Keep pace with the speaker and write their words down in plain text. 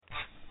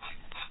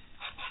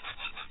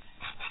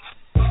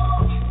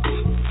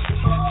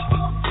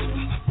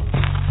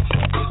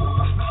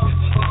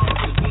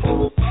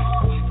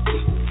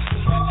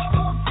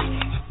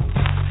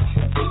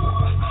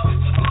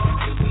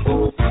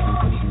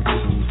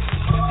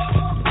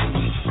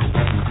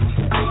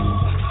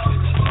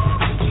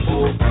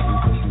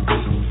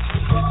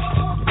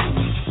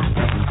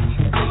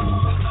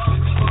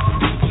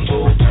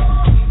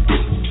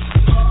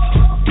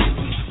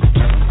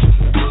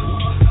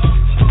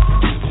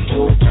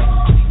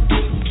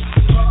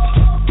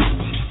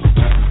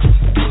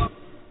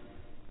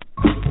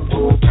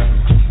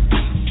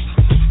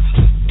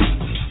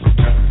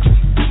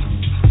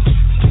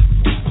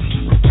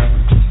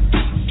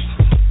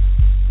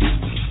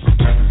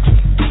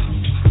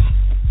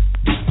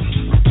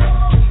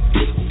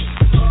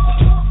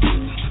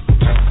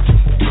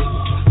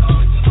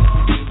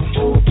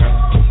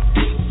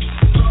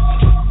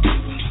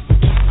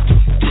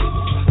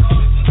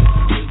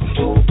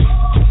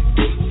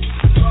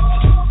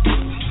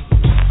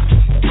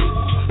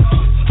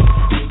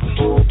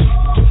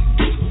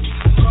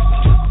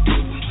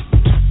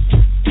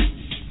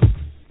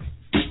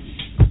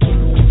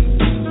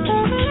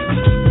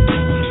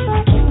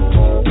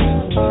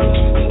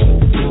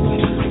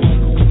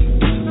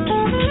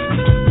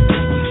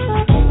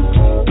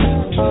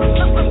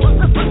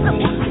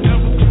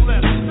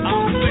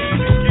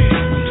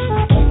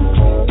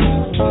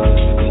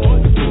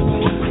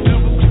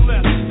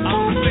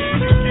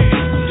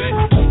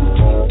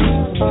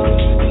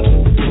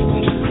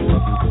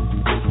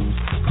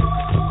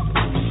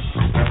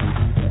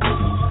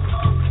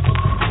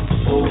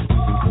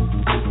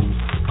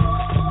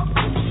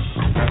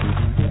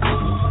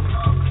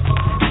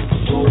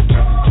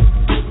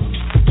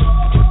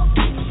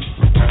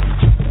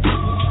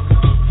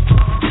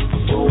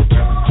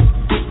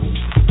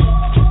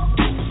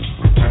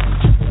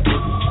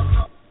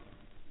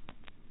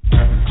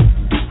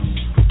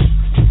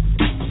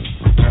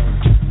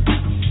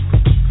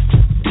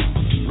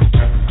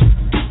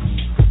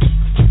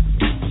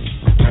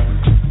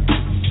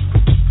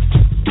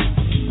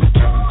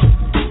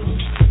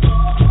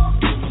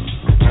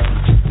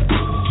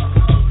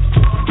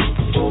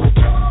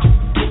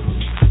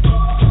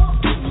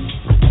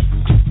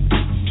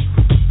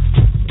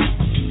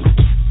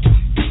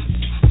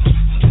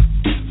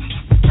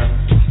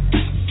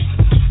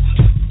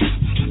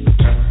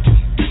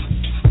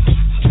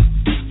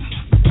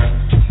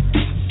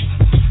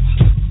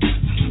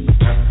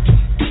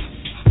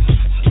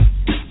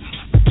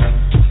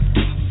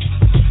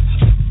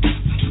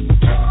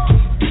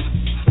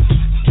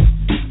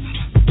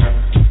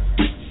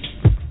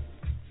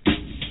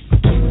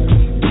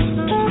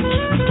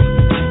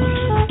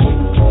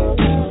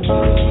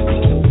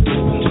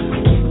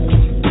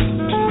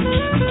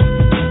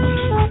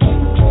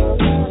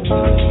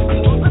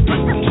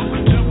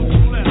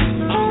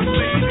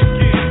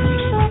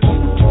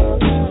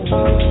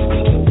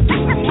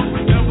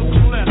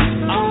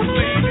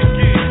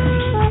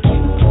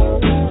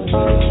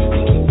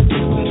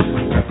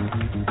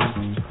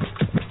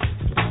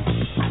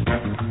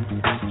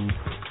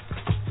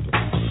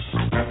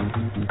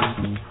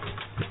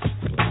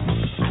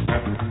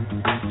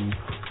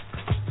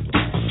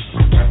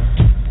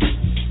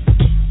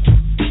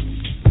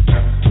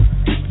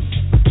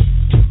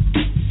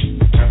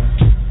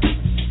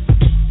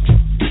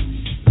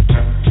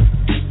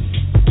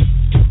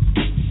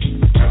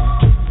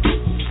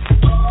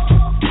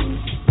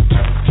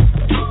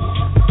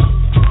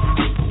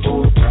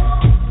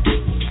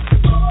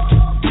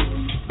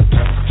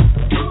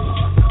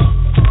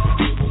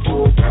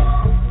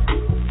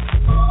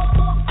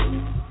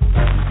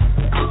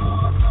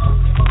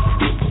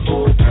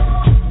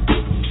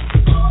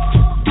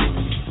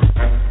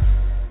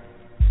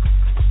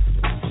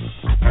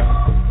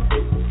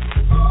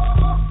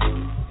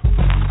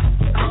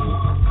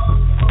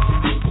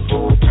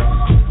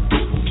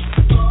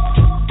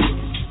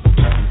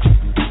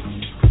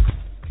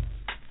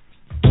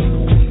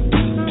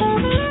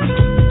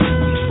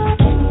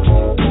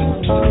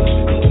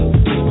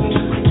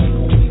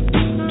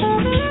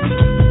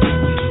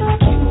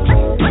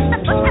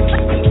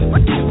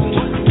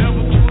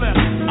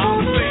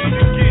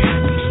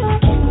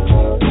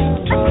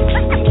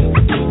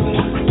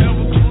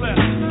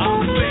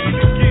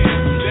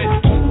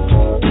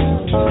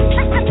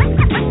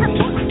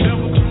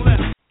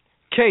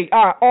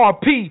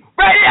KIRP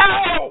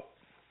Radio!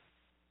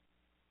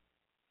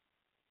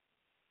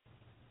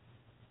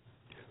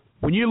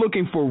 When you're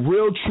looking for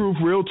real truth,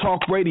 real talk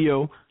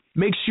radio,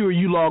 make sure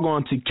you log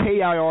on to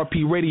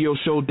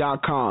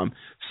KIRPradioshow.com.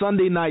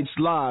 Sunday nights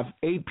live,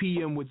 8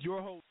 p.m. with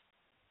your host,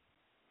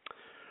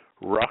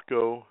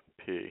 Rocco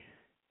P.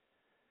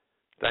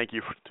 Thank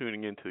you for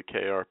tuning into the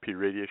KIRP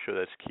radio show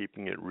that's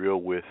keeping it real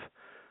with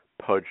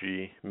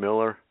Pudgy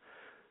Miller.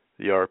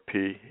 The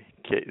RP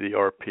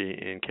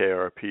and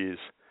KIRP is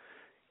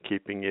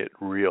keeping it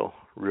real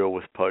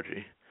with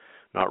Pudgy,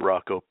 not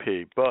Rocco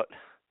P. But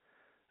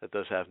that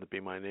does happen to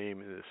be my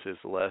name, and this is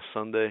the last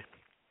Sunday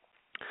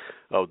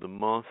of the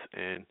month,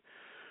 and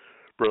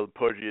Brother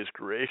Pudgy has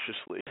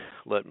graciously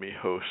let me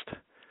host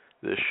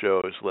this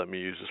show, has let me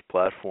use this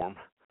platform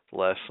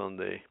last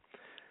Sunday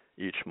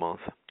each month,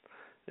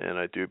 and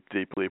I do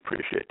deeply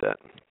appreciate that.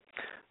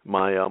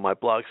 My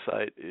blog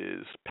site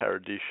is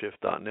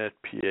paradishift.net,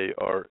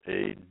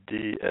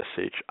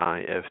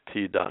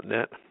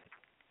 paraddshift.net.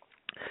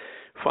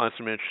 Find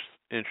some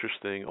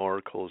interesting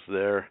articles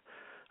there.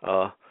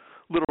 A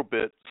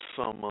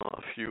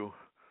few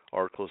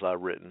articles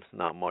I've written,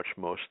 not much.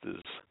 Most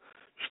is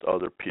just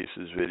other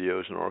pieces,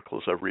 videos, and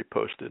articles I've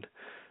reposted.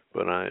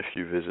 But if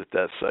you visit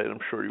that site, I'm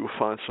sure you will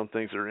find some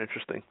things that are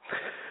interesting.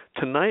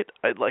 Tonight,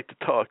 I'd like to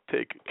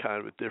take kind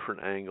of a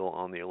different angle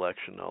on the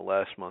election.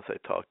 Last month, I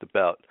talked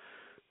about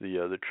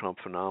the Trump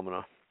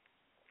phenomena.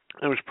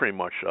 It was pretty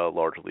much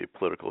largely a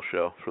political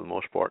show for the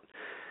most part,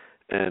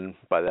 and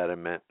by that I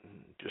meant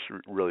just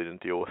really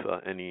didn't deal with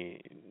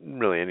any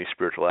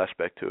spiritual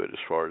aspect to it, as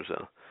far as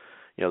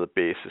the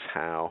basis,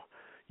 how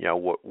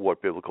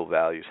what biblical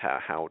values,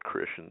 how would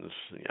Christians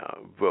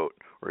vote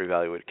or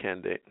evaluate a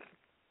candidate.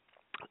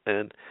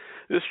 And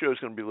this show is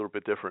going to be a little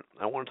bit different.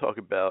 I want to talk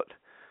about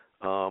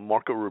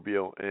Marco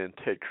Rubio and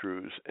Ted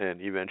Cruz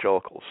and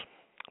evangelicals.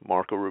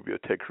 Marco Rubio,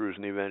 Ted Cruz,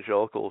 and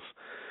evangelicals,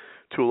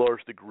 to a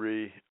large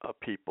degree,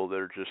 people that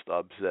are just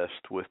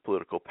obsessed with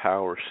political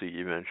power see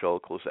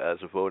evangelicals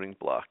as a voting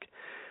bloc.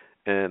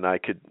 And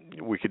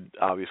we could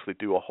obviously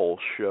do a whole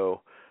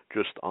show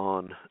just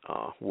on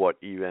what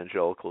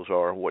evangelicals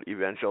are, what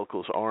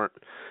evangelicals aren't.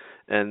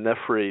 And that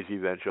phrase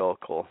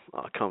evangelical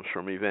comes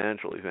from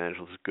evangel.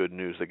 Evangel is good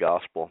news, the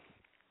gospel.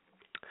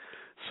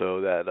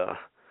 So that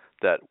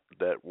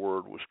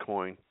word was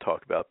coined to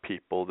talk about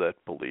people that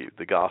believe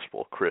the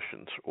gospel,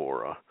 Christians,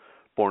 or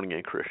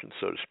born-again Christians,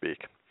 so to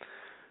speak.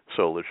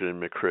 So a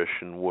legitimate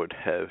Christian would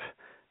have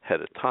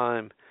had a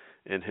time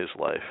in his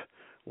life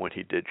when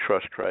he did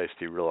trust Christ.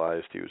 He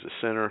realized he was a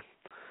sinner,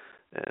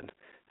 and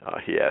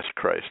he asked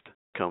Christ to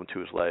come to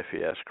his life.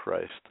 He asked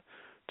Christ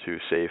to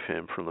save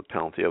him from the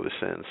penalty of his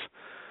sins.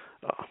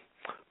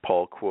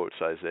 Paul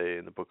quotes Isaiah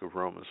in the book of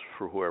Romans,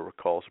 "For whoever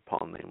calls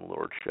upon the name of the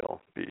Lord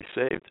shall be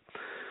saved."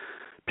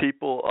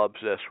 People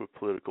obsessed with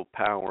political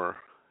power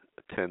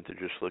tend to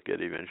just look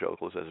at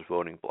evangelicals as a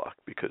voting bloc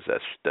because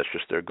that's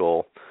just their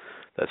goal.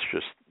 That's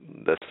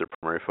their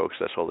primary focus.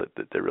 That's all that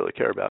they really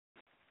care about.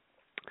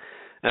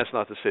 And that's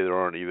not to say there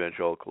aren't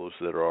evangelicals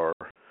that are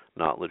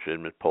not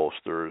legitimate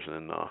pollsters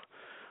and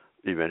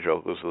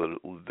evangelicals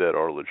that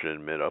are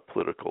legitimate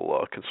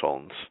political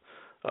consultants.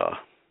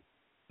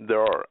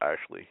 There are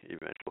actually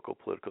evangelical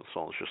political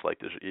consultants, just like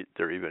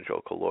there are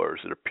evangelical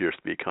lawyers. It appears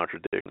to be a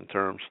contradiction in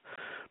terms,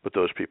 but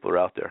those people are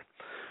out there.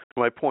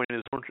 My point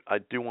is, I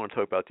do want to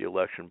talk about the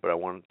election, but I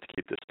wanted to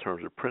keep this in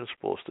terms of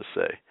principles to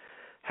say,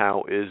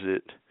 how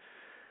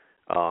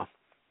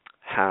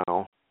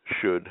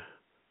should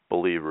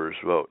believers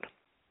vote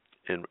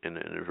in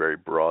a very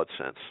broad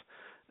sense,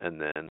 and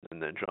then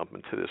jump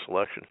into this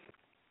election.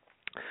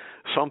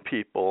 Some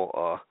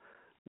people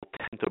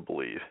tend to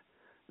believe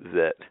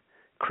that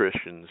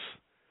Christians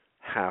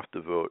have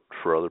to vote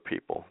for other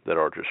people that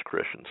are just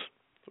Christians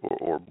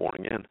or born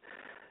again,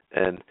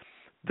 and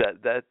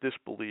that this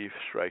belief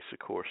strikes, of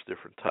course,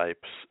 different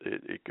types.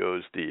 It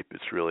goes deep.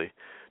 It's really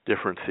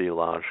different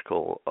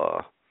theological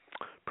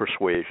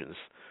persuasions,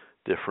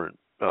 different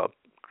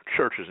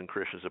churches and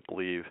Christians that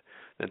believe,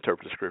 that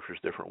interpret the scriptures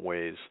different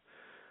ways,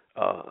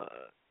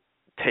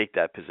 take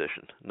that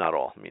position. Not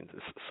all. I mean,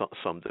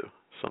 some do.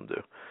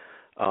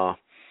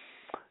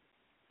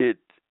 It's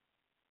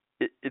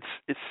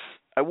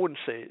I wouldn't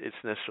say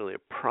it's necessarily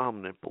a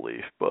prominent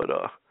belief, but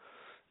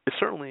it's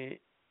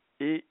certainly,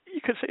 you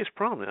could say it's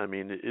prominent. I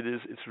mean,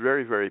 it's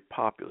very, very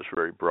popular. It's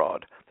very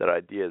broad, that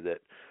idea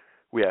that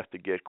we have to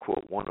get,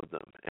 quote, one of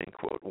them, end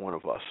quote, one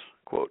of us,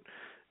 quote,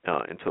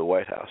 into the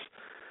White House.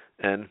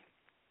 And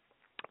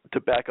to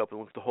back up and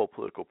look at the whole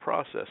political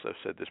process, I've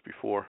said this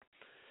before,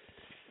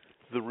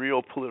 the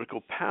real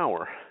political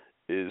power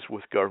is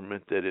with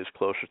government that is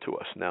closer to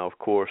us. Now, of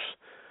course,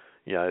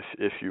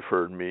 if you've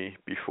heard me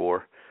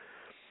before,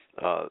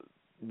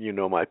 you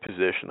know my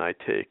position. I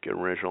take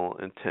original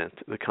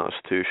intent of the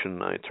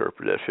Constitution, I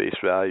interpret at face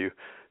value.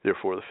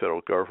 Therefore, the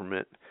federal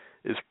government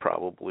is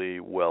probably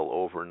well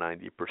over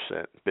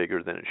 90%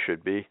 bigger than it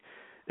should be.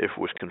 If it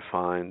was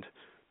confined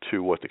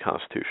to what the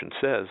Constitution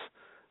says,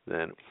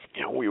 then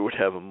we would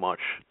have a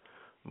much,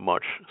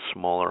 much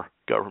smaller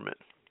government.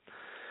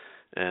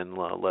 And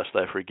lest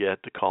I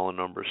forget, the call-in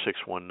number is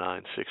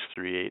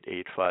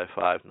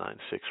 619-638-8559,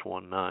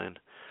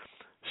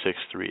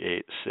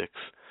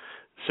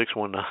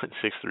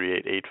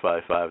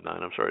 619-638-8559.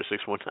 I'm sorry,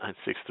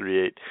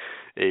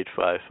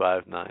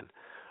 619-638-8559.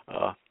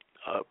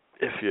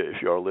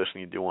 If you are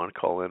listening, you do want to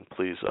call in,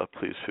 please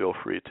feel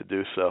free to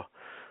do so.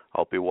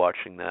 I'll be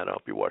watching that.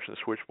 I'll be watching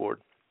the switchboard.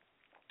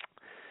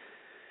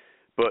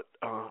 But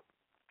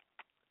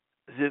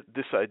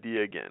this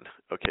idea again,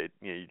 okay,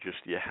 you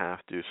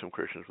have to. Some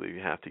Christians believe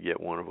you have to get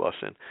one of us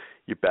in.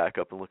 You back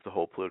up and look at the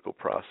whole political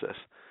process.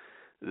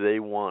 They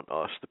want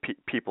us, the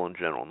people in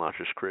general, not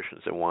just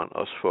Christians. They want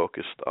us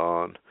focused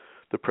on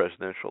the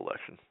presidential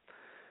election,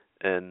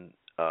 and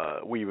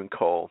we even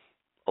call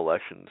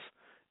elections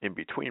in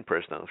between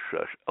presidential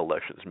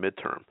elections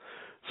midterm.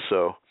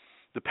 So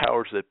the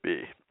powers that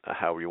be,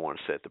 however you want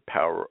to say it, the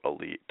power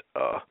elite,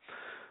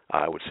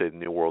 I would say the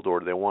New World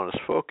Order, they want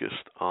us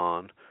focused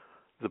on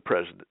the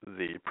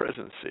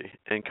presidency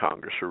and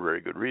Congress for a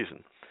very good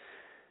reason.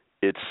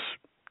 It's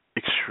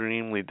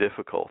extremely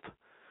difficult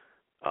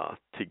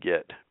to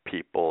get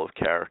people of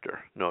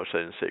character. Notice I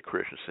didn't say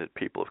Christians, I said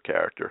people of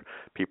character,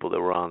 people that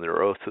were on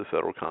their oath to the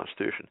federal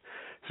Constitution.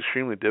 It's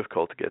extremely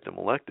difficult to get them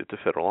elected to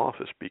federal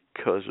office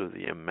because of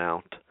the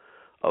amount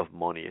of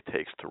money it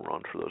takes to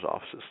run for those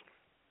offices.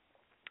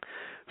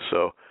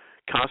 So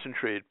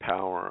concentrated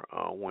power,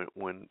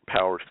 when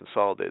power is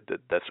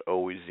consolidated, that's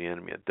always the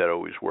enemy. That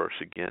always works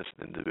against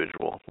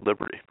individual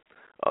liberty.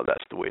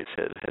 That's the way it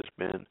has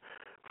been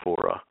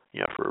for a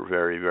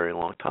very, very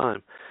long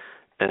time.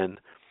 And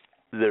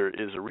there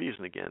is a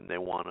reason, again, they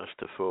want us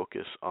to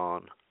focus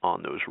on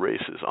those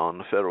races, on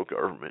the federal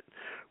government,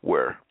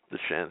 where the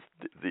chance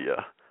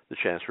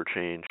for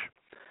change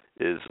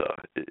is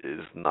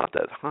not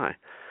that high.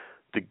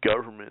 The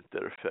government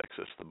that affects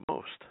us the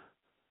most,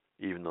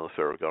 even though the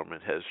federal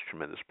government has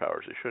tremendous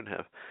powers they shouldn't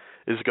have,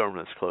 is the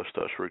government that's close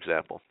to us. For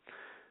example,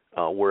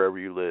 wherever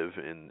you live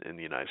in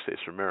the United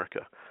States of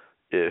America,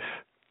 if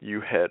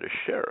you had a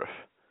sheriff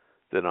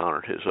that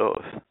honored his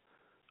oath,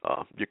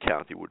 your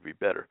county would be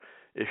better.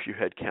 If you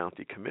had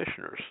county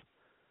commissioners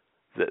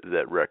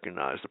that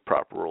recognize the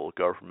proper role of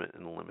government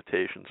and the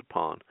limitations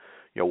upon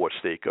what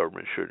state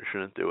government should and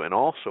shouldn't do, and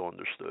also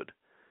understood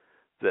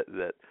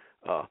that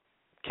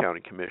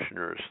county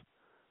commissioners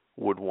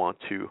would want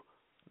to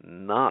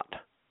not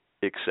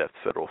accept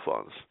federal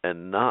funds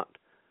and not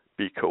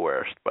be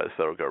coerced by the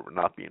federal government,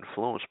 not be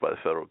influenced by the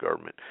federal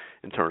government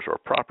in terms of our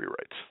property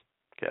rights.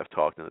 Okay, I've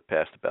talked in the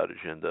past about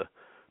Agenda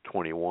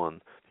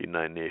 21, the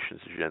United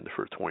Nations Agenda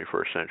for the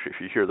 21st Century.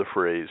 If you hear the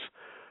phrase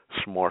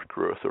smart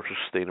growth or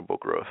sustainable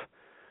growth,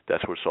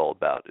 that's what it's all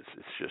about.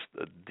 It's just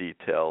a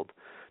detailed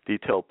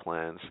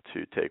plans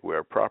to take away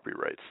our property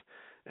rights,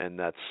 and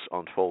that's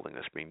unfolding.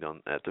 That's being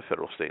done at the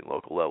federal, state, and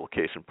local level.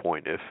 Case in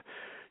point, if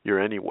you're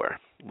anywhere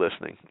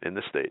listening in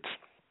the States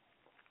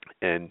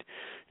and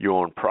you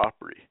own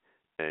property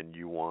and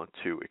you want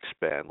to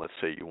expand, let's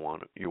say you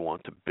want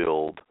to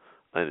build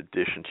an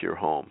addition to your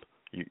home,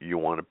 you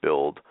want to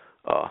build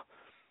a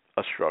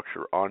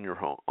structure on your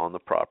home, on the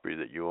property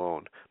that you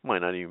own. It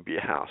might not even be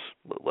a house.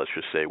 Let's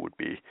just say it would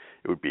be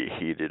a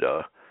heated,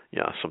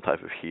 some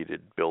type of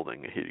heated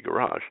building, a heated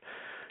garage.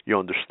 You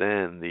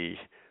understand the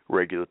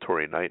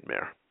regulatory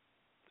nightmare,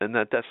 and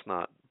that's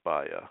not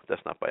by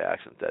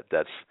accident.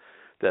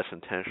 That's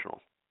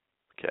intentional.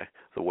 Okay,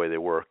 the way they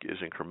work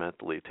is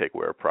incrementally take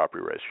away our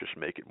property rights, just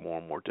make it more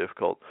and more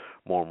difficult,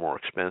 more and more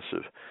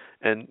expensive.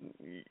 And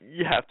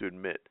you have to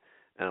admit,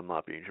 and I'm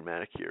not being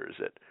dramatic here, is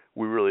that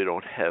we really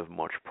don't have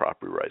much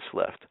property rights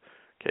left.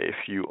 Okay,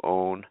 if you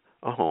own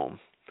a home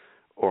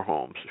or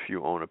homes, if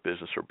you own a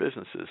business or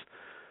businesses,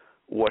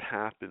 what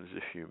happens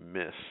if you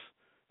miss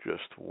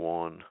just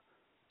one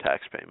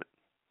tax payment?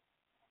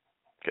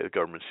 Okay, the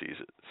government sees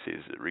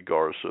it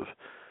regardless of,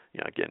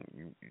 again,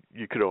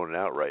 you could own it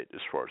outright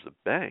as far as the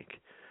bank,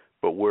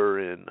 but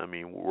we're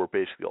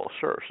basically all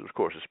serfs. Of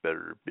course, it's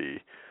better to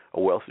be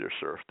a wealthier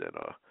serf than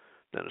a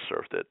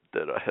serf that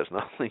has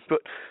nothing.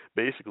 But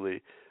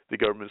basically, the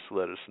government's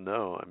let us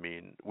know.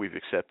 We've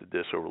accepted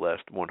this over the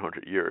last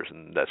 100 years,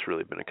 and that's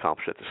really been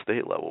accomplished at the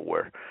state level,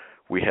 where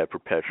we have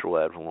perpetual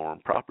ad valorem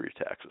property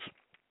taxes.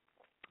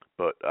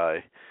 But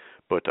I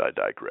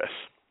digress.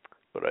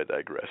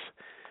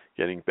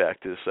 Getting back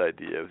to this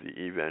idea of the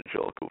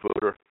evangelical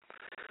voter,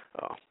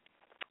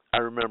 I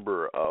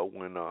remember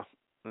when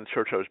in the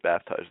church I was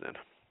baptized in.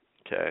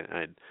 Okay,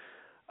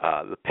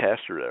 the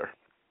pastor there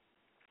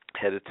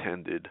had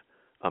attended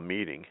a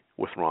meeting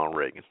with Ronald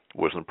Reagan. It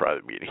wasn't a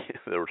private meeting.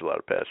 There was a lot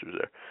of pastors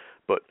there.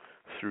 But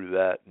through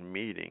that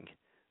meeting,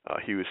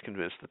 he was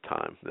convinced at the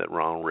time that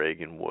Ronald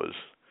Reagan was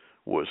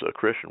a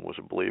Christian, was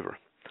a believer.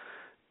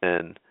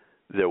 And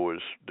there was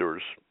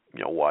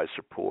wide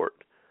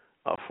support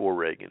for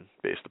Reagan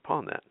based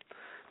upon that.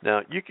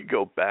 Now, you could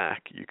go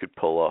back, you could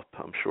pull up,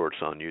 I'm sure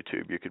it's on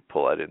YouTube, you could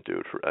pull, I didn't do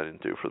it for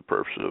the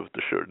purpose of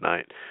the show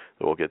tonight.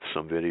 We'll get to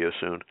some videos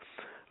soon.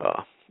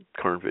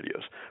 Current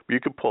videos. But you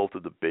could pull up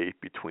the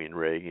debate between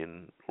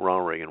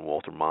Ronald Reagan and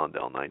Walter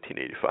Mondale in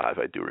 1985.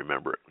 I do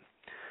remember it.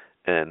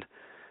 And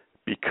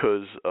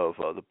because of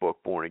the book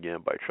Born Again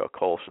by Chuck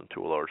Colson,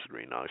 to a large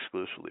degree, not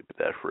exclusively, but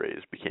that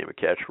phrase became a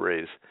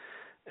catchphrase.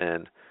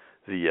 And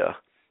the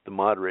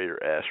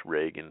moderator asked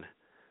Reagan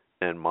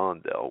and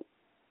Mondale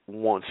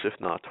once, if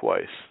not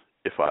twice,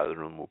 if either of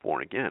them were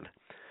born again.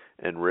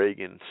 And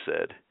Reagan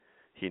said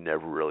he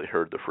never really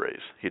heard the phrase.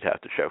 He'd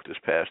have to check with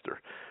his pastor.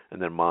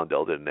 And then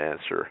Mondale didn't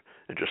answer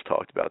and just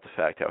talked about the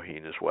fact how he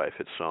and his wife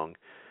had sung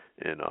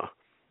in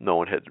no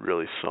one had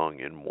really sung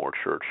in more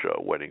church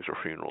weddings or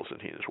funerals than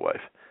he and his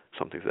wife,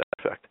 something to that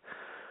effect.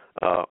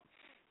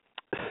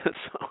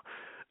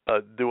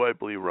 Do I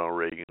believe Ronald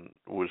Reagan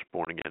was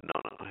born again?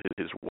 No.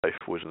 His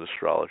wife was an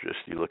astrologist.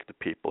 You look at the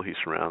people he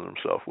surrounded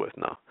himself with.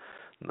 No,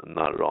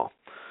 not at all.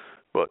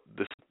 But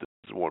this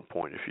is one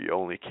point. If you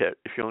only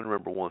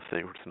remember one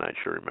thing from tonight,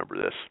 sure, remember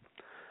this.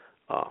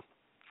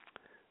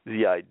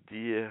 The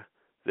idea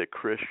that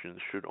Christians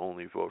should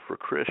only vote for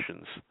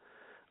Christians,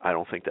 I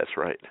don't think that's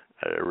right.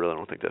 I really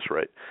don't think that's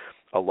right.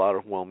 A lot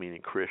of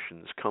well-meaning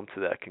Christians come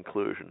to that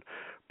conclusion.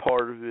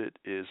 Part of it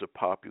is a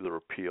popular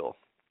appeal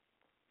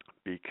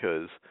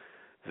because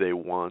they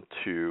want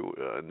to,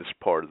 and this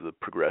part of the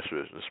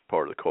progressivism, this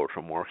part of the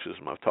cultural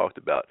Marxism I've talked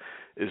about,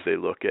 is they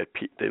look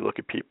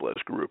at people as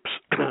groups.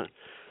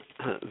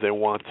 They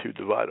want to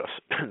divide us.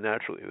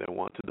 Naturally, they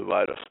want to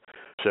divide us.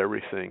 So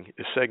everything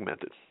is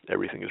segmented.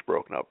 Everything is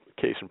broken up.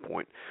 Case in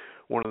point,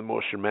 one of the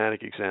most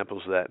dramatic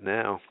examples of that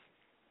now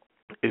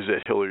is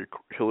that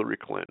Hillary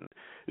Clinton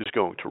is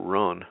going to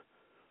run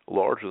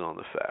largely on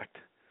the fact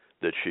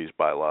that she's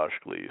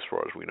biologically, as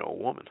far as we know,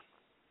 a woman.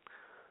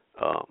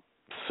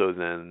 So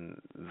then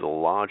the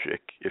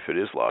logic, if it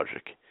is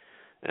logic,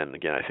 and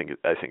again I think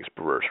it's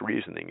perverse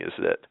reasoning, is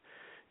that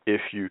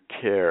if you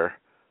care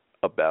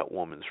about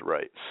women's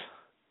rights,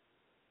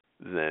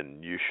 then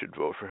you should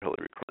vote for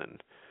Hillary Clinton.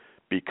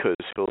 Because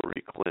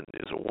Hillary Clinton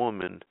is a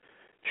woman,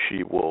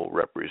 she will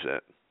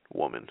represent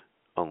women,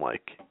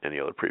 unlike any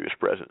other previous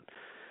president.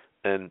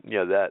 And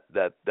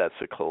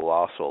that's a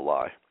colossal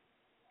lie.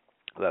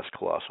 That's a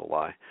colossal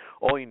lie.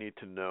 All you need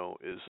to know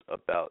is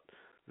about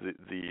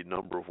the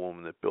number of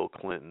women that Bill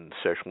Clinton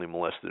sexually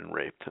molested and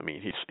raped. I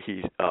mean,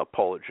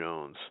 Paula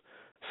Jones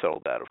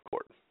settled out of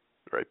court.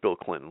 Right? Bill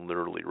Clinton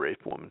literally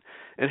raped women,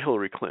 and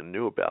Hillary Clinton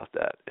knew about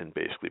that and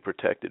basically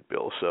protected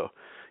Bill. So,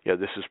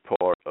 this is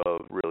part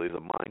of really the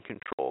mind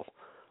control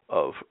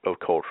of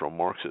cultural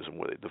Marxism,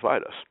 where they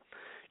divide us.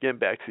 Getting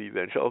back to the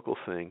evangelical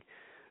thing,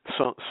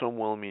 some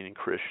well-meaning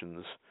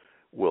Christians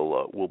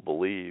will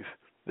believe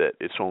that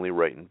it's only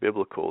right and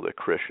biblical that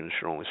Christians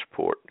should only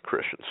support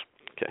Christians.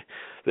 Okay,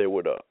 they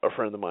would. A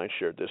friend of mine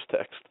shared this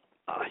text.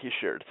 He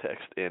shared a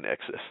text in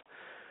Exodus.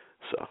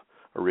 So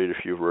I'll read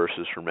a few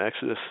verses from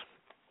Exodus,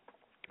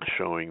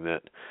 showing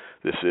that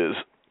this is,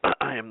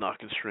 I am not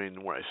constrained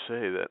in where I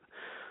say that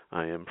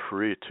I am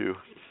free to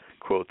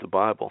quote the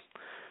Bible.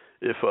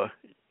 If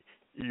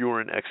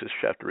you're in Exodus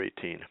chapter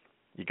 18,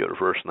 you go to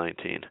verse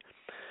 19,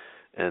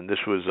 and this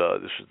is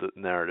the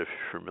narrative,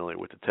 if you're familiar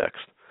with the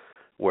text,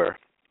 where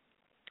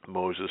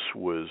Moses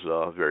was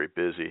very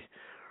busy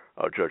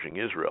judging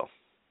Israel,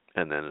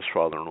 and then his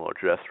father-in-law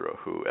Jethro,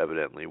 who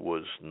evidently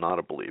was not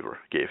a believer,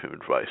 gave him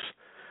advice.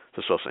 So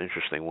it's also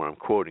interesting when I'm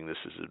quoting this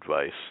is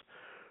advice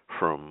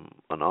from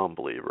a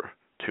non-believer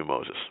to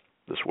Moses.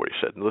 This is what he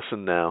said.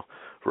 Listen now,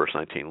 verse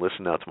 19,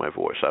 listen now to my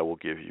voice. I will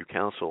give you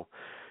counsel,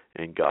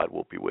 and God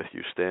will be with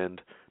you.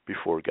 Stand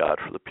before God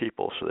for the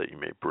people, so that you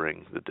may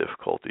bring the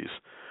difficulties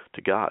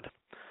to God.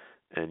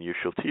 And you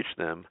shall teach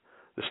them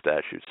the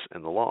statutes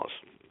and the laws,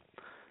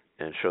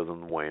 and show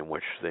them the way in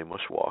which they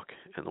must walk,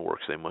 and the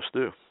works they must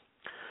do.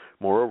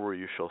 Moreover,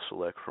 you shall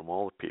select from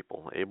all the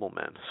people able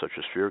men, such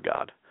as fear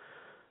God,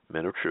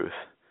 men of truth,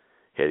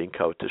 hating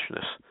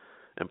covetousness,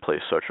 and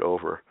place such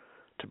over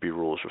to be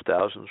rulers of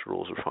thousands,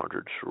 rulers of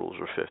hundreds, rulers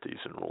of fifties,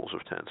 and rulers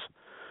of tens.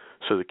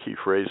 So the key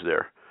phrase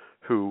there,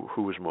 who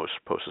was most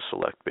supposed to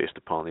select based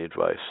upon the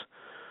advice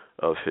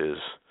of his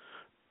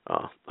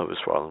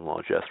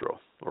father-in-law Jethro,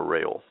 or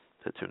Reuel,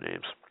 had two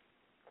names.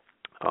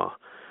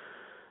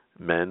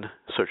 Men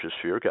such as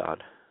fear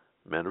God,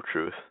 men of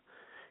truth,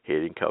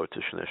 hating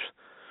covetousness,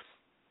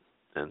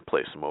 and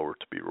place them over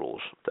to be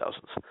rulers of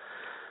thousands,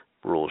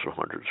 rulers of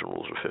hundreds, and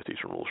rulers of fifties,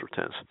 and rulers of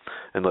tens.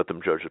 And let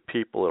them judge the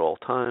people at all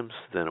times.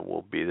 Then it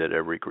will be that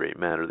every great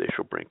matter they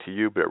shall bring to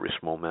you, but every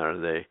small matter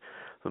they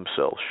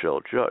themselves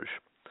shall judge.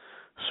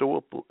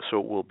 So it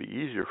will be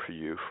easier for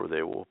you, for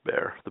they will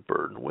bear the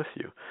burden with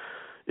you.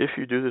 If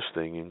you do this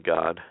thing, and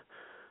God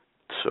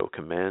so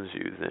commands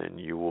you, then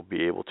you will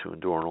be able to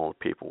endure, and all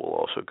the people will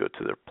also go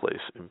to their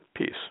place in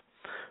peace.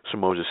 So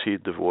Moses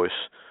heeded the voice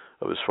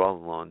of his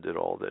father-in-law and did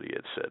all that he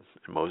had said.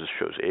 And Moses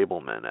chose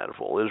able men out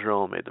of all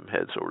Israel and made them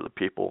heads over the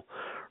people,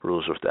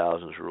 rulers of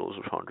thousands, rulers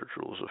of hundreds,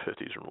 rulers of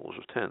fifties, and rulers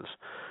of tens.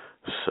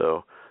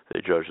 So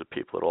they judged the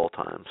people at all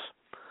times.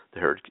 They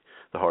heard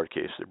the hard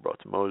case they brought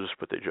to Moses,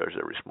 but they judged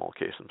every small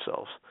case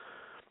themselves.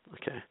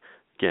 Okay.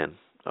 Again,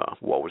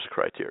 what was the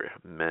criteria?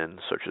 Men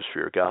such as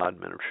fear God,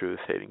 men of truth,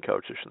 hating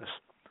covetousness.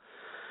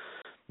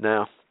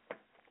 Now,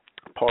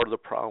 part of the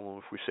problem,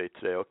 if we say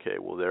today, okay,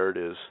 well, there it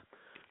is,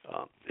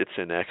 it's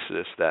in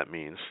Exodus, that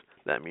means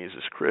That means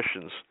as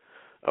Christians,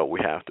 we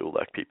have to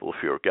elect people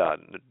who fear God.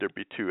 And there'd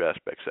be two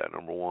aspects to that.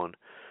 Number one,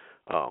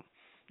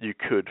 you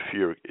could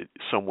fear.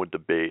 Some would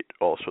debate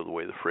also the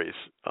way the phrase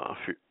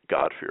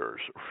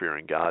God-fearers or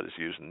fearing God is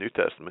used in the New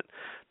Testament.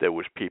 There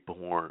was people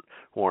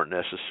who aren't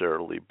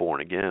necessarily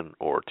born again,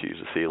 or to use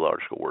the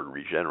theological word,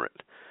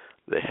 regenerate.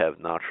 They have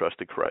not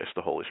trusted Christ.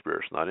 The Holy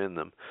Spirit's not in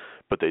them,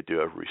 but they do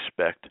have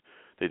respect.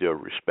 They do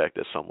have respect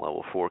at some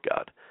level for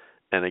God.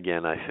 And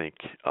again, I think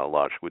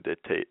logic would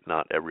dictate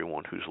not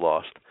everyone who's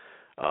lost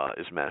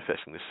is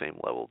manifesting the same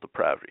level of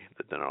depravity.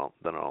 That they're not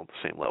on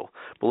the same level.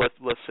 But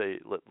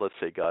let's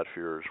say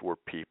God-fearers were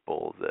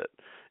people that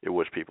it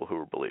was people who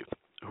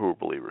were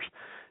believers.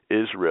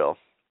 Israel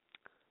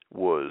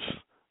was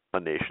a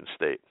nation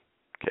state.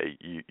 Okay,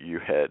 you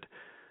had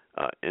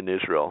in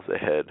Israel they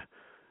had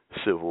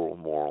civil,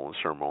 moral, and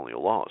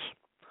ceremonial laws.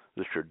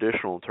 The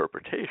traditional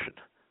interpretation,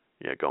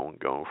 going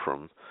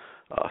from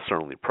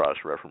certainly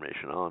Protestant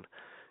Reformation on,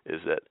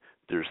 is that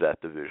there's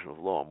that division of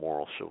law,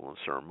 moral, civil, and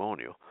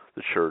ceremonial.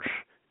 The church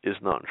is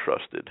not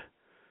entrusted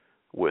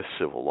with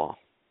civil law.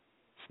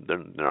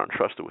 They're not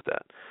entrusted with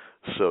that.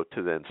 So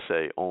to then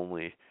say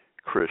only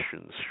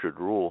Christians should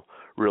rule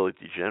really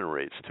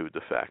degenerates to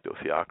de facto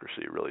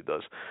theocracy. It really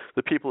does.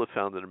 The people that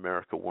founded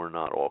America were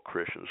not all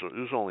Christians. It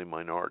was only a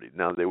minority.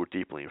 Now, they were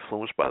deeply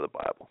influenced by the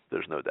Bible.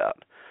 There's no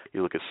doubt.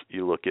 You look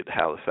at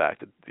how the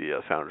fact that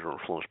the founders were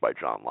influenced by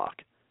John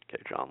Locke.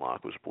 Okay, John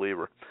Locke was a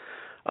believer.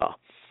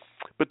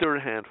 But there were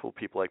a handful of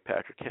people like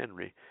Patrick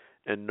Henry,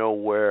 and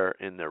nowhere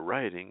in their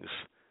writings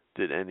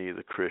did any of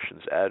the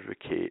Christians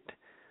advocate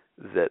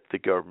that the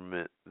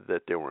government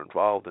that they were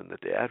involved in,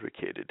 that they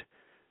advocated,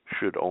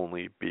 should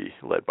only be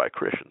led by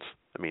Christians.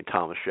 I mean,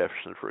 Thomas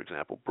Jefferson, for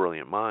example,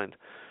 brilliant mind,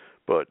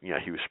 but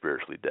he was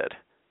spiritually dead.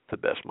 To the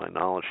best of my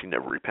knowledge, he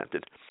never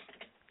repented.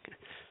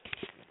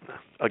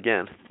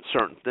 Again,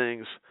 certain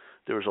things,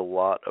 there was a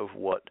lot of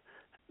what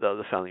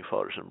the founding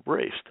fathers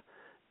embraced,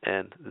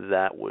 and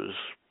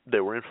they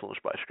were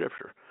influenced by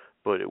Scripture.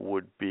 But it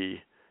would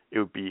be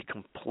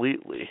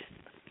completely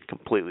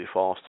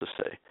false to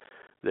say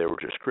they were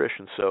just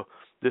Christians. So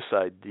this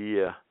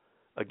idea,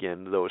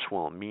 again, though it's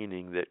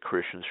well-meaning that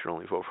Christians should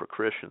only vote for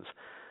Christians,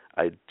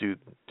 I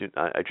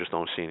just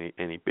don't see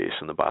any base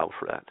in the Bible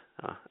for that.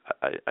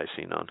 I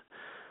see none.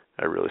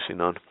 I really see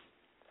none.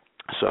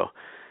 So,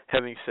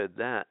 having said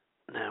that,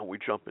 now we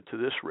jump into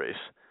this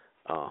race.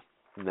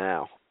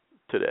 Now,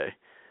 today,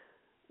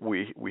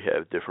 we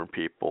have different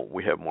people.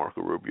 We have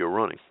Marco Rubio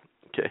running.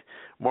 Okay,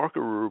 Marco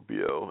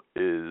Rubio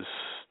is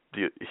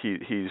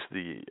he's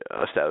the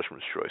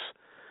establishment's choice.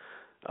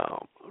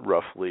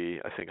 Roughly,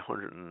 I think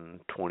 $120,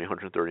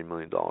 $130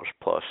 million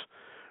plus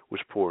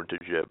was poured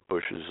into Jeb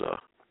Bush's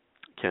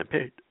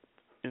campaign,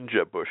 and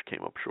Jeb Bush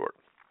came up short.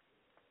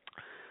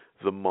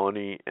 The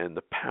money and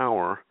the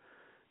power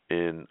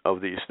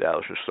of the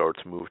establishment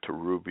started to move to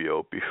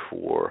Rubio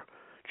before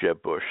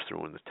Jeb Bush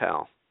threw in the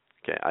towel.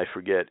 Okay, I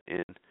forget,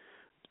 in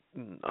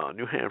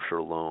New Hampshire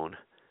alone,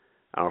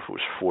 I don't know if it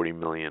was $40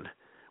 million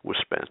was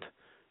spent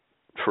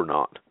for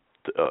naught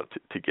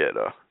to get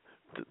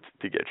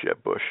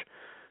Jeb Bush,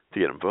 to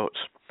get him votes.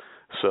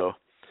 So,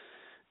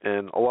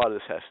 and a lot of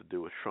this has to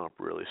do with Trump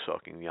really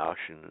sucking the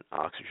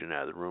oxygen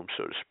out of the room,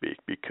 so to speak,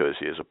 because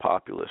he is a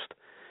populist,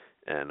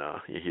 and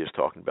he is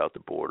talking about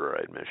the border.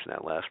 I had mentioned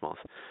that last month.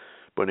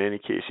 But in any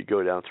case, you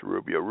go down to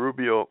Rubio.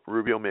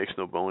 Rubio makes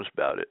no bones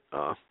about it.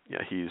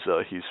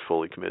 He's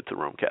fully committed to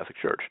the Roman Catholic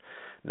Church.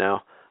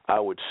 Now, I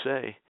would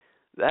say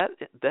that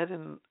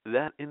in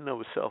and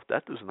of itself,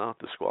 that does not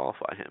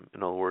disqualify him.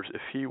 In other words,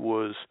 if he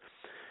was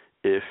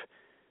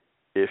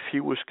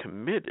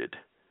committed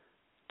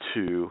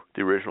to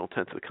the original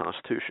intent of the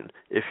Constitution,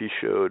 if he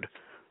showed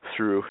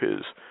through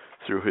his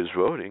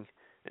voting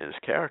and his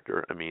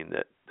character, I mean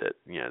that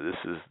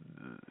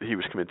he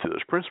was committed to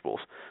those principles,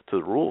 to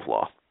the rule of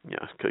law.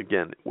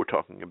 Again, we're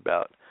talking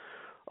about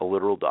a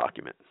literal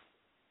document,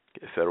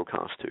 a federal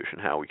Constitution,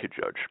 how we could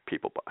judge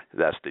people by.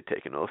 That's what they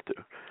take an oath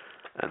to,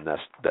 and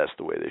that's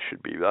the way they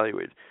should be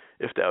evaluated.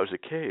 If that was the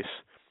case,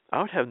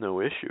 I would have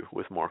no issue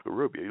with Marco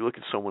Rubio. You look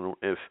at someone,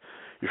 if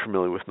you're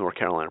familiar with North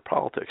Carolina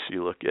politics,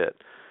 you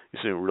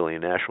see really a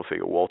national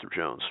figure, Walter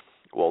Jones.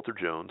 Walter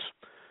Jones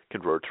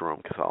converted to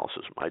Roman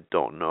Catholicism. I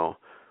don't know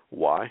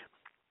why,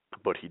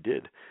 but he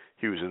did.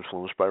 He was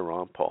influenced by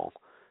Ron Paul,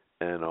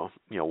 and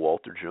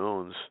Walter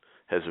Jones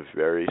has a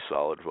very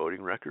solid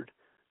voting record.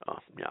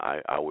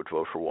 I would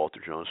vote for Walter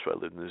Jones if I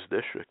lived in his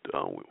district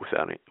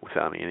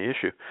without any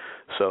issue.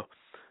 So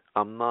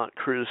I'm not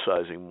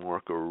criticizing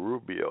Marco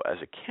Rubio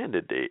as a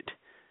candidate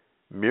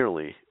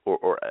merely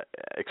or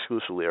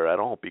exclusively or at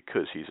all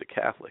because he's a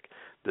Catholic.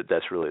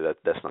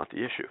 That's not the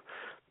issue.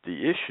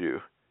 The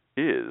issue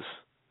is,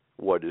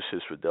 what is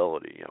his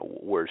fidelity?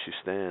 Where does he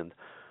stand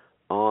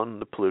on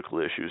the political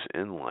issues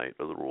in light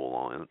of the rule of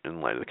law,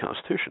 in light of the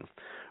Constitution?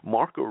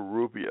 Marco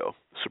Rubio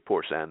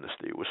supports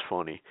amnesty. It was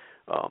funny.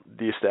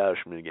 The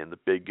establishment, again, the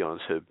big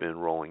guns have been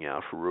rolling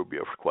out for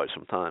Rubio for quite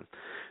some time.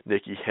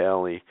 Nikki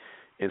Haley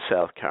in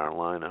South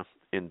Carolina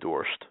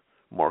endorsed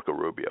Marco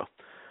Rubio.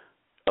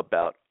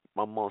 About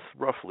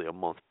roughly a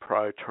month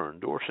prior to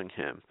endorsing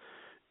him,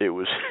 it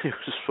was it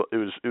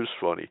was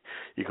funny.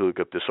 You could look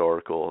up this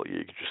article.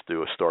 You could just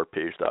do a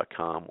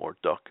startpage.com or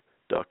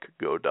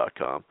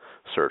duckgo.com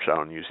search. I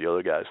don't use the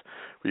other guys.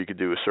 But you could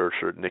do a search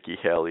for Nikki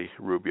Haley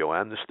Rubio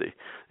amnesty,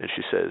 and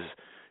she says,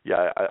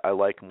 "Yeah, I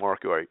like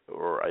Marco,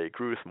 or I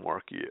agree with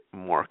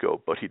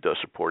Marco, but he does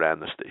support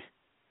amnesty."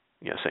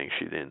 Saying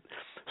she didn't.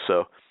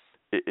 So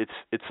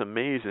it's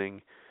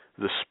amazing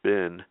the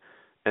spin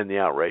and the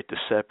outright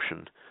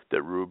deception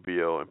that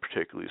Rubio and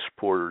particularly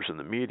supporters in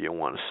the media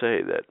want to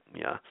say that,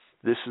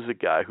 this is a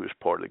guy who's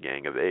part of the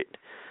Gang of Eight.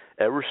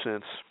 Ever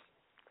since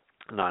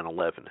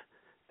 9/11,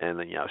 and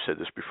then, I've said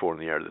this before in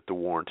the air, that the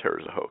war on terror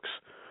is a hoax.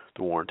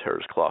 The war on terror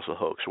is a colossal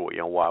hoax. Well,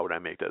 why would I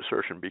make that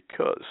assertion?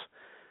 Because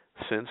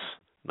since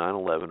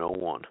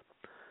 9/11/01,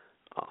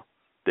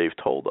 they've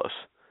told us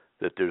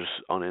that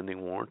there's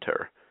unending war on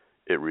terror.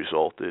 It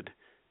resulted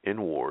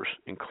in wars,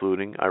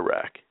 including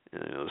Iraq,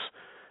 and it was,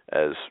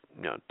 as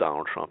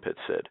Donald Trump had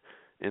said,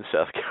 in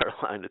South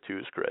Carolina, to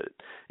his credit.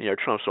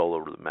 Trump's all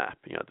over the map.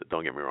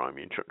 Don't get me wrong. I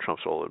mean,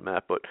 Trump's all over the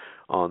map, but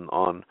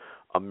on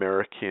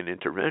American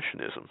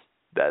interventionism,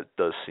 that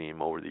does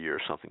seem over the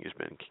years something he's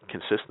been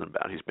consistent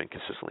about. He's been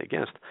consistently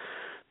against.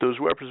 Those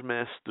weapons of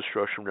mass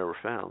destruction were never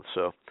found.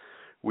 So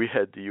we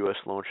had the U.S.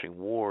 launching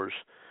wars,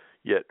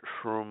 yet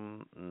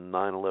from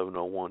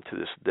 9/11/01 to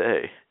this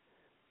day,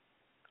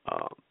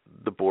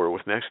 the border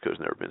with Mexico has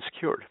never been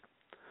secured.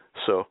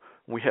 So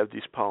we have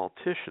these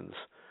politicians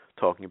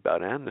talking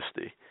about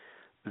amnesty.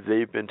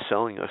 They've been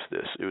selling us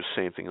this. It was the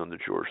same thing under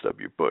George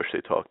W. Bush.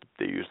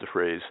 They used the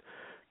phrase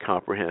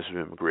comprehensive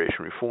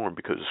immigration reform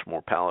because it's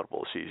more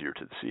palatable, it's easier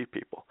to deceive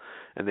people.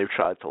 And they've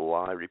tried to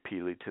lie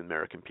repeatedly to the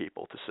American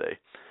people to say,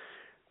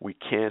 we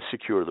can't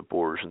secure the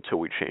borders until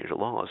we change the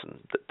laws,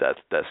 and that's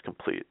a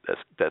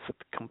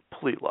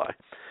complete lie.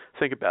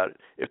 Think about it.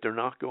 If they're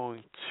not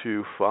going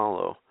to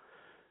follow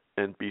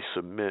and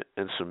submit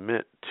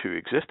to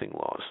existing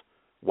laws,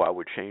 why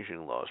would changing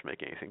the laws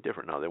make anything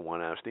different? Now they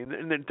want amnesty,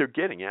 and they're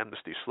getting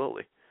amnesty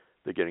slowly.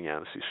 That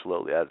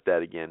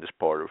again is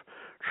part of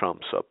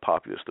Trump's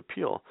populist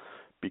appeal,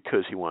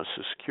 because he wants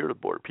to secure the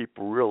border.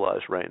 People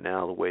realize right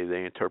now the way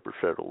they interpret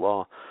federal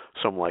law,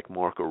 someone like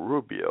Marco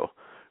Rubio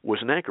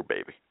was an anchor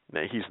baby.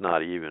 Now he's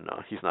not even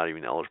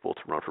eligible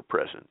to run for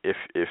president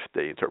if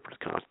they interpret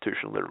the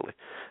Constitution literally.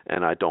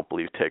 And I don't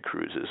believe Ted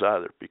Cruz is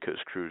either,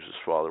 because Cruz's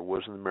father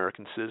was an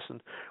American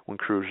citizen when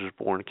Cruz was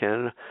born in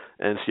Canada,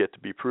 and it's yet to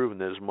be proven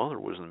that his mother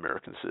was an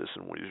American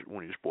citizen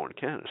when he was born in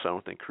Canada. So I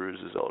don't think Cruz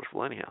is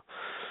eligible anyhow.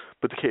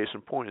 But the case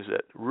in point is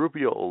that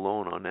Rubio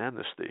alone on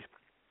amnesty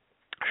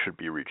should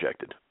be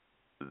rejected.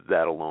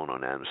 That alone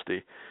on amnesty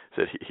is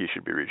that he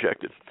should be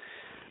rejected.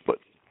 But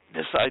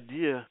this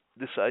idea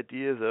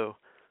though,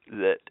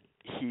 that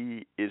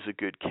he is a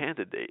good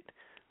candidate,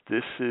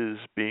 this is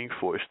being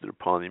foisted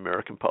upon the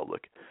American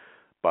public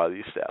by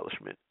the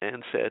establishment,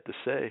 and sad to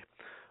say,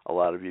 a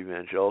lot of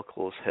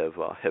evangelicals have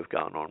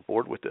gotten on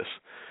board with this.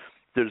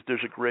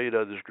 There's a great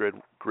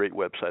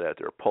website out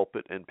there,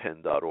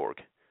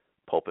 pulpitandpen.org.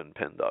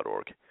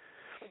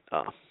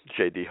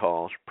 J.D.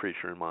 Hall,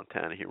 preacher in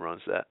Montana, he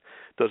runs that.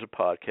 Does a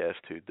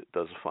podcast too.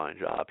 Does a fine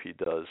job.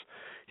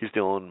 He's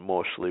dealing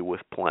mostly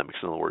with polemics.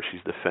 In other words,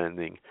 he's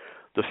defending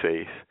the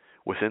faith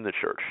within the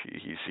church.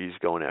 He's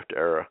going after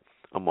error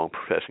among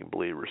professing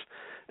believers,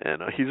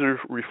 and he's a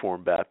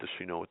Reformed Baptist.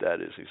 You know what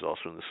that is. He's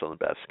also in the Southern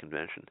Baptist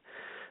Convention,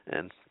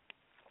 and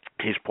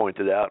he's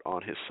pointed out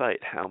on his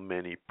site how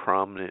many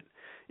prominent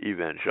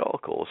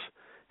evangelicals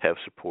have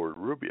supported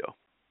Rubio.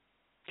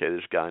 Okay,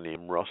 there's a guy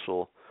named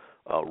Russell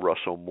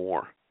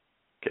Moore.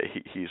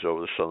 Okay, he's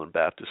over the Southern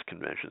Baptist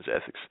Convention's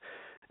Ethics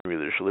and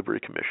Religious Liberty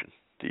Commission,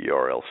 the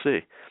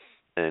ERLC.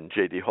 And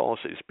J.D. Hall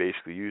says he's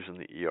basically using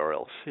the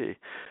ERLC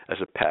as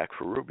a pack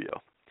for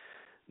Rubio.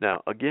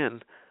 Now,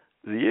 again,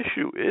 the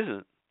issue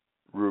isn't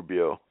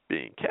Rubio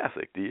being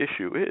Catholic. The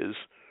issue is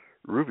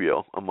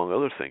Rubio, among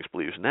other things,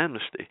 believes in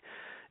amnesty.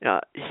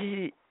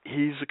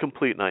 He's a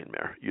complete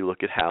nightmare. You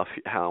look at how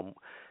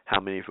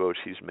many votes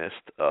he's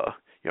missed.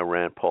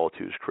 Rand Paul,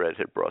 to his credit,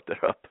 had brought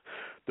that up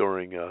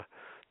during the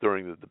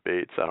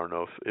debates. I don't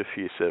know if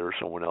he said or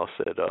someone else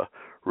said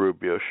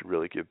Rubio should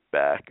really give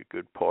back a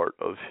good part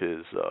of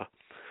his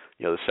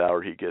the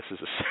salary he gets as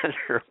a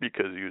senator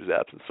because he was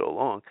absent so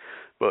long.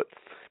 But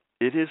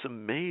it is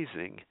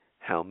amazing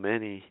how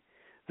many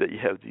that you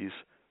have these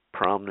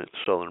prominent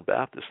Southern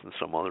Baptists and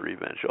some other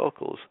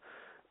evangelicals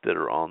that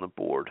are on the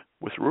board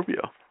with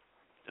Rubio.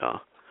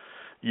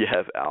 You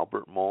have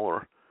Albert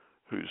Mohler,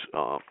 who's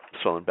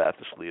Southern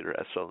Baptist leader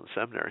at Southern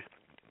Seminary,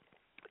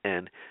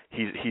 and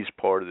he's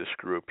part of this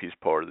group. He's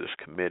part of this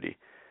committee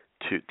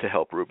to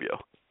help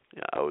Rubio.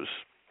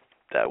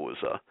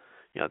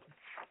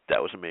 That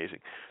was amazing.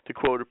 To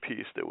quote a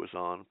piece that was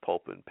on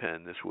Pulpit and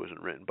Pen, this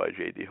wasn't written by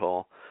J.D.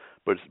 Hall,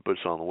 but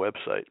it's on the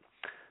website.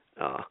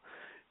 It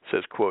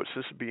says, quote,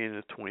 since the beginning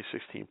of the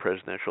 2016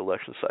 presidential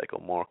election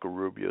cycle, Marco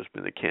Rubio has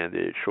been the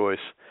candidate of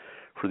choice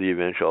for the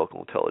evangelical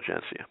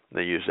intelligentsia. And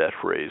they use that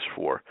phrase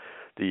for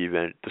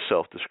the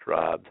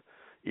self-described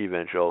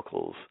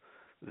evangelicals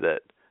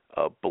that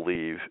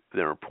believe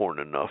they're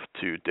important enough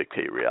to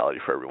dictate reality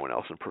for everyone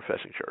else in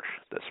professing church.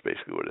 That's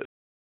basically what it is.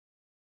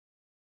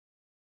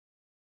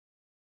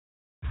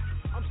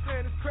 I'm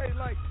saying it's crazy,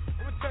 like,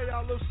 I'm gonna tell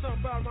y'all a little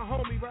something about my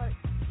homie, right?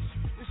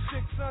 This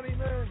chick, Sonny,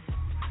 man.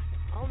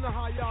 I don't know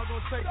how y'all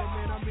gonna take it,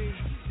 man. I mean,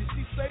 did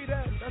she say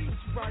that? That's what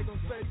she probably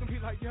gonna say. It's gonna be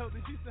like, yo,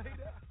 did she say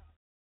that?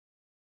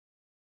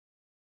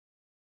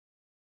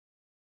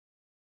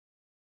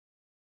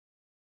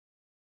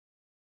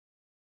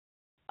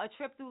 A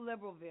trip through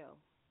Liberalville.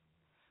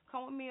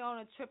 Come with me on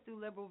a trip through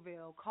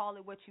Liberalville. Call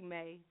it what you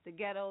may. The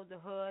ghetto, the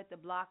hood, the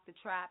block, the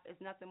trap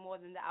is nothing more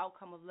than the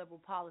outcome of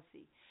liberal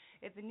policy.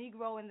 If the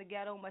Negro in the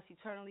ghetto must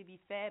eternally be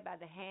fed by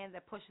the hand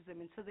that pushes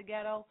him into the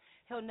ghetto,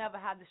 he'll never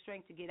have the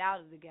strength to get out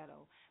of the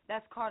ghetto.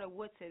 That's Carter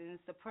Woodson, and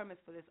it's the premise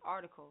for this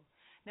article.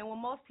 Now, when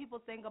most people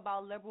think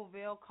about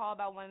Liberalville, called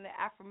by one of the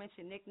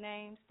aforementioned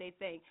nicknames, they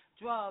think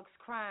drugs,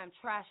 crime,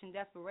 trash, and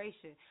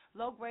desperation,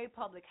 low-grade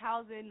public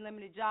housing,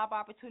 limited job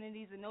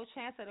opportunities, and no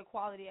chance at a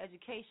quality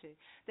education.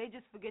 They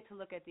just forget to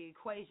look at the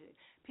equation.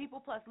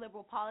 People plus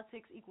liberal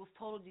politics equals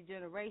total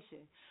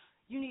degeneration.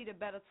 You need a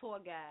better tour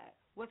guide.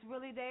 What's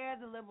really there,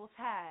 the liberals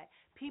hide.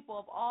 People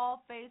of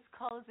all faiths,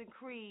 colors, and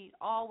creed,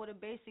 all with a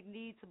basic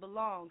need to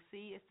belong.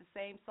 See, it's the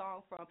same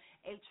song from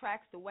 8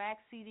 tracks to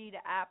wax CD to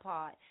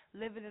iPod.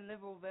 Living in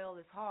Liberalville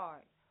is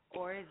hard.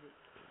 Or is it?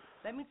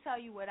 Let me tell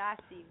you what I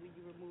see when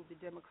you remove the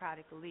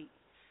Democratic elite.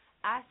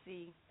 I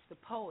see the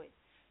poet.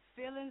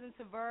 Feelings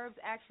into verbs,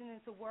 action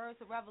into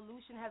words. A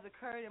revolution has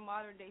occurred in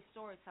modern-day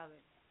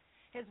storytelling.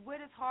 His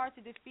wit is hard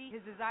to defeat,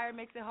 his desire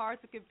makes it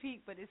hard to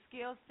compete, but his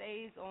skill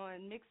stays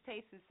on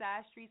mixtapes and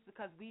side streets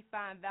because we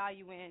find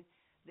value in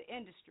the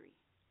industry.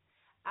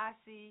 I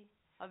see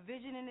a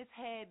vision in his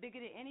head, bigger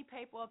than any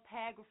paper or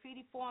pad,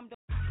 graffiti formed.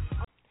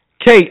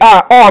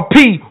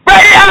 KIRP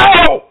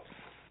Radio!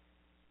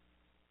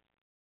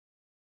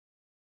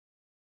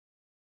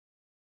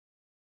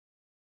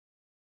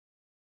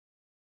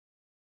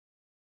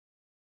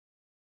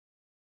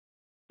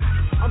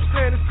 I'm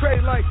saying it's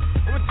crazy, like,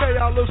 I'm gonna tell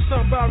y'all a little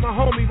something about my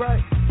homie,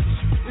 right?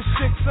 This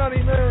chick,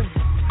 Sonny, man.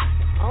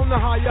 I don't know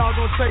how y'all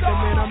gonna take it,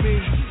 man. I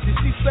mean, did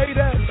she say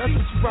that? That's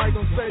what she probably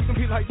gonna say. It's gonna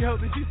be like, yo,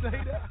 did she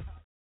say that?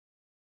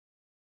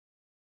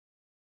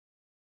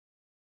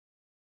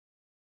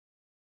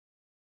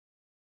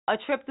 A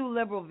trip through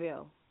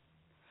Liberalville.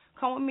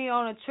 Come with me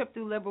on a trip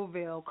through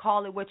Liberalville.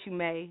 Call it what you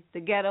may. The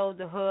ghetto,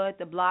 the hood,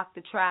 the block,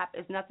 the trap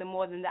is nothing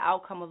more than the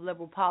outcome of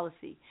liberal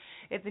policy.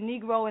 If the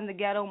Negro in the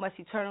ghetto must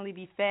eternally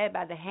be fed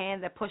by the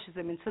hand that pushes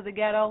him into the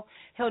ghetto,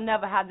 he'll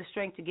never have the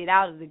strength to get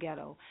out of the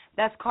ghetto.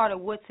 That's Carter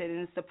Woodson,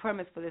 and it's the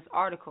premise for this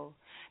article.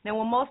 Now,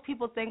 when most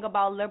people think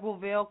about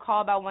Liberalville,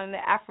 called by one of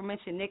the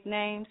aforementioned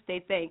nicknames, they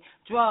think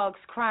drugs,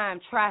 crime,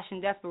 trash,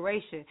 and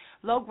desperation,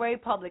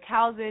 low-grade public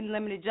housing,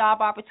 limited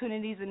job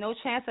opportunities, and no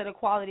chance at a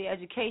quality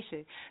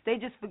education. They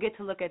just forget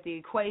to look at the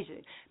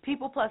equation.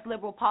 People plus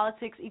liberal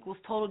politics equals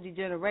total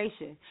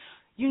degeneration.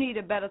 You need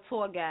a better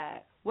tour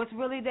guide. What's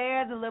really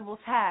there, the liberals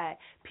hide.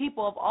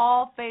 People of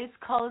all faiths,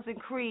 colors, and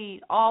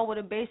creed, all with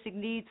a basic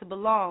need to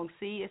belong.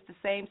 See, it's the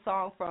same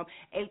song from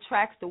 8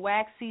 tracks to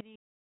wax CD.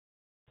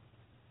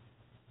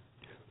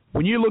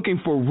 When you're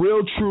looking for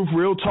real truth,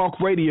 real talk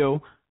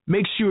radio,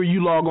 make sure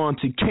you log on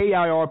to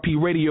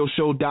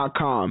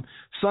KIRPradioshow.com.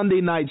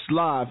 Sunday nights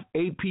live,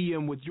 8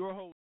 p.m. with your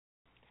host,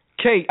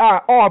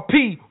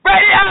 KIRP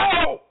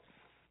Radio!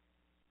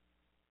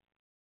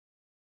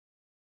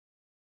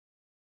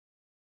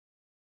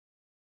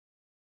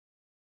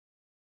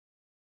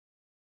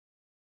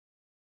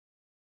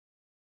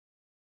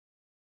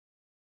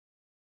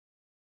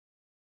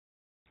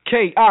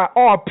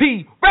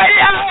 KIRP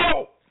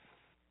Radio!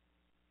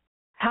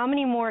 How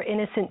many more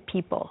innocent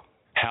people?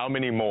 How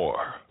many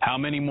more? How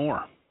many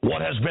more?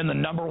 What has been the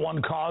number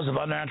one cause of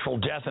unnatural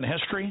death in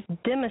history?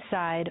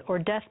 Democide, or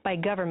death by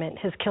government,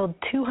 has killed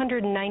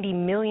 290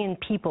 million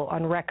people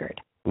on record.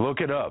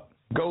 Look it up.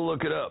 Go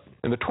look it up.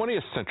 In the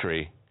 20th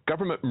century,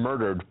 government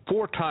murdered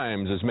 4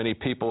 times as many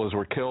people as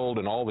were killed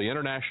in all the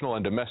international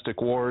and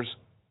domestic wars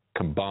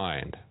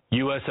combined.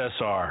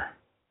 USSR,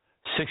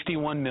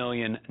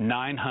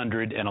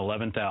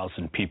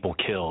 61,911,000 people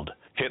killed.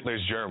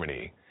 Hitler's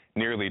Germany,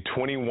 nearly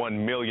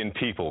 21 million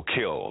people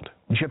killed.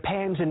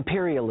 Japan's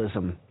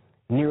imperialism,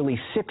 nearly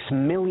 6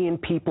 million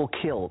people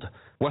killed.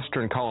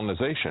 Western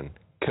colonization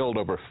killed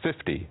over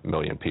 50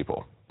 million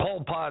people.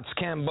 Pol Pot's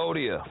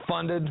Cambodia,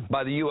 funded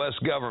by the U.S.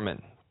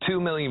 government. 2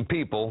 million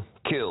people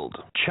killed.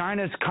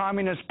 China's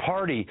Communist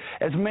Party,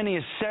 as many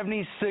as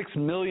 76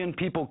 million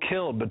people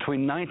killed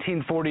between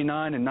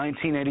 1949 and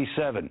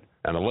 1987.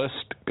 And the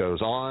list goes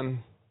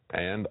on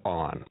and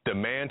on.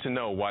 Demand to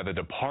know why the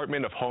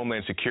Department of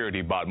Homeland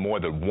Security bought more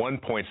than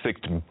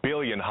 1.6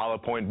 billion hollow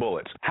point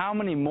bullets. How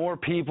many more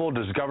people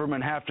does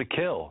government have to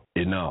kill?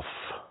 Enough.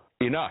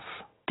 Enough.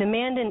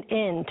 Demand an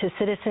end to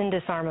citizen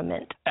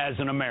disarmament. As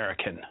an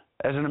American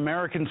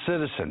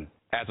citizen.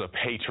 As a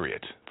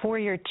patriot. For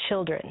your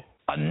children.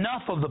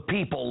 Enough of the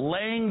people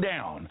laying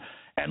down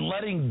and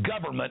letting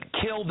government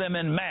kill them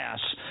en masse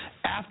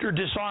after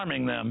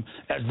disarming them,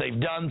 as they've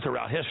done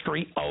throughout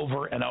history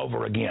over and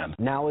over again.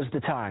 Now is the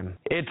time.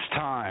 It's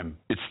time.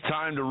 It's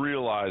time to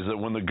realize that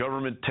when the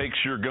government takes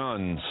your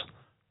guns,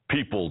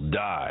 people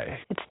die.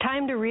 It's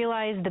time to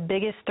realize the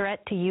biggest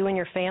threat to you and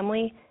your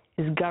family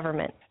is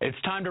government.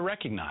 It's time to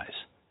recognize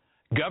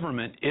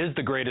government is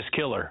the greatest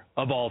killer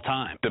of all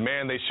time.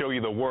 Demand they show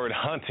you the word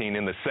hunting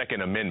in the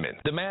Second Amendment.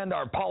 Demand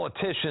our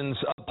politicians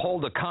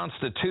uphold the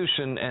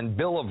Constitution and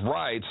Bill of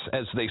Rights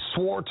as they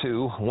swore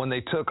to when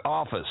they took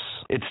office.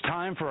 It's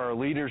time for our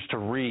leaders to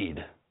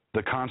read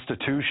the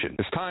Constitution.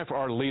 It's time for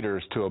our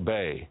leaders to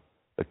obey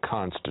the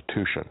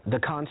Constitution. The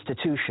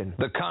Constitution.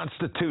 The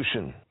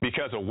Constitution.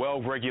 Because a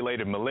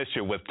well-regulated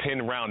militia with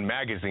 10-round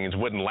magazines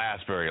wouldn't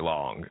last very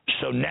long.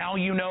 So now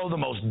you know the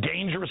most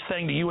dangerous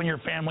thing to you and your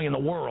family in the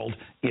world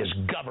is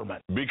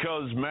government.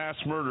 Because mass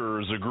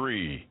murderers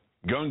agree,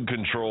 gun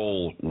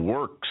control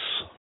works.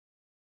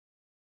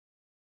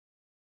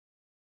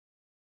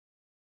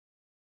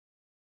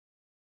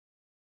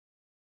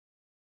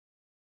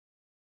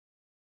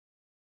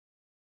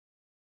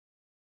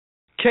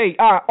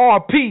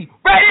 KIRP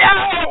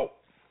Radio!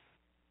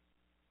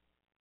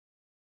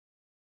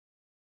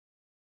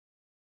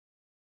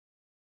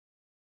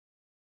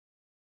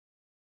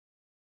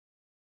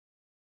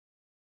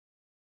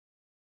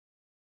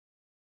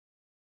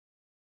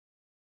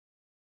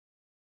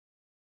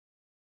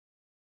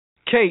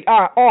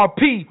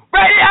 KIRP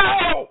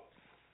Radio!